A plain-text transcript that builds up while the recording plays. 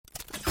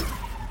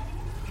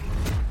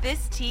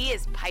This tea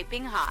is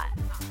piping hot.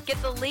 Get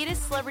the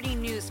latest celebrity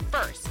news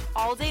first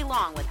all day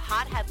long with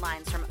hot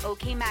headlines from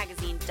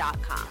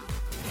okmagazine.com.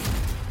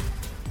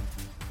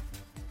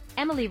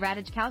 Emily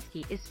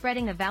Ratajkowski is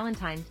spreading a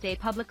Valentine's Day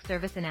public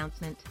service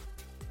announcement.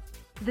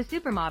 The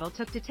supermodel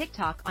took to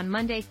TikTok on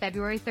Monday,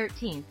 February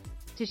 13th,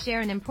 to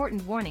share an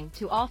important warning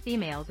to all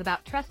females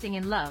about trusting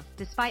in love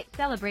despite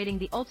celebrating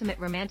the ultimate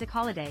romantic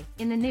holiday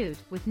in the nude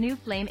with new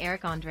flame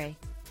Eric Andre.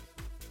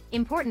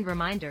 Important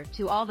reminder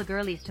to all the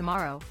girlies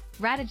tomorrow,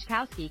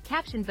 Ratajkowski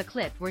captioned the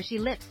clip where she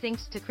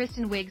lip-synced to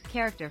Kristen Wiig's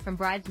character from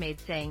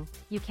Bridesmaids saying,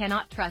 "You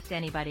cannot trust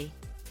anybody."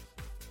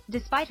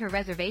 Despite her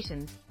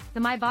reservations, the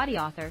My Body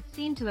author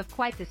seemed to have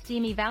quite the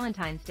steamy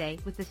Valentine's Day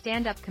with the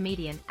stand-up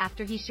comedian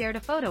after he shared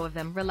a photo of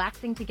them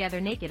relaxing together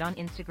naked on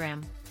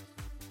Instagram.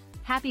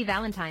 "Happy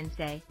Valentine's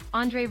Day,"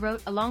 Andre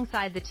wrote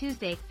alongside the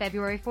Tuesday,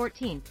 February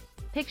 14th,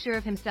 picture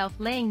of himself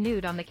laying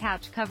nude on the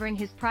couch covering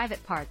his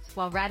private parts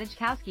while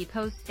Ratajkowski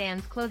posed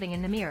Stan's clothing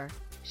in the mirror,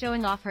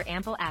 showing off her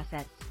ample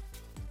assets.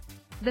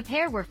 The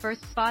pair were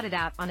first spotted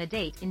out on a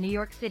date in New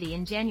York City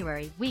in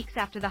January, weeks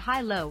after the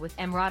High Low with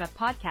Emrata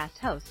podcast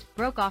host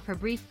broke off her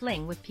brief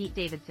fling with Pete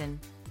Davidson.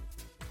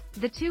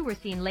 The two were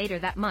seen later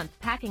that month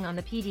packing on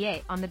the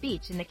PDA on the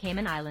beach in the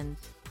Cayman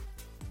Islands.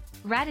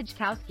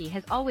 Ratajkowski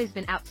has always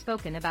been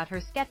outspoken about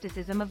her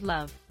skepticism of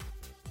love.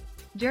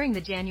 During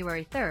the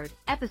January 3rd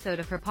episode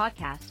of her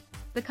podcast,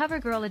 the cover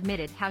girl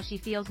admitted how she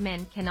feels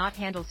men cannot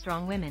handle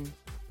strong women.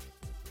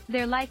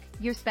 "They're like,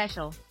 you're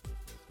special.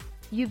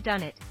 You've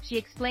done it," she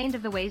explained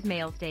of the ways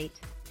males date.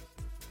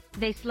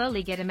 "They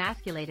slowly get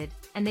emasculated,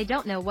 and they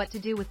don't know what to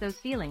do with those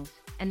feelings,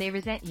 and they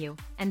resent you,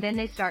 and then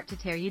they start to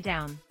tear you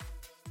down.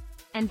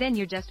 And then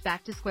you're just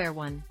back to square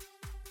one.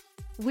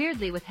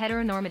 Weirdly, with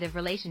heteronormative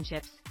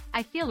relationships,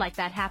 I feel like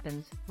that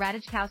happens,"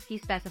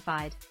 Ratajkowski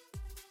specified.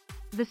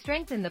 "The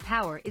strength and the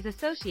power is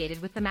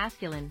associated with the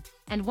masculine,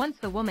 and once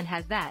the woman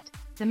has that,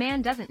 the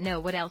man doesn't know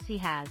what else he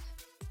has."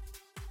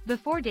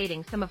 Before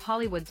dating some of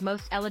Hollywood's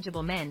most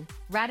eligible men,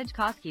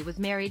 Ratajkowski was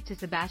married to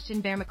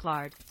Sebastian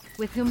Vermeclard,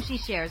 with whom she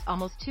shares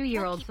almost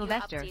 2-year-old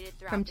Sylvester,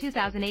 from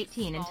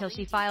 2018 until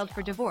she filed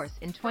for divorce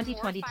in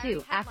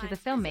 2022 after the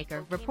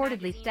filmmaker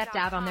reportedly stepped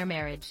out on their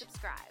marriage.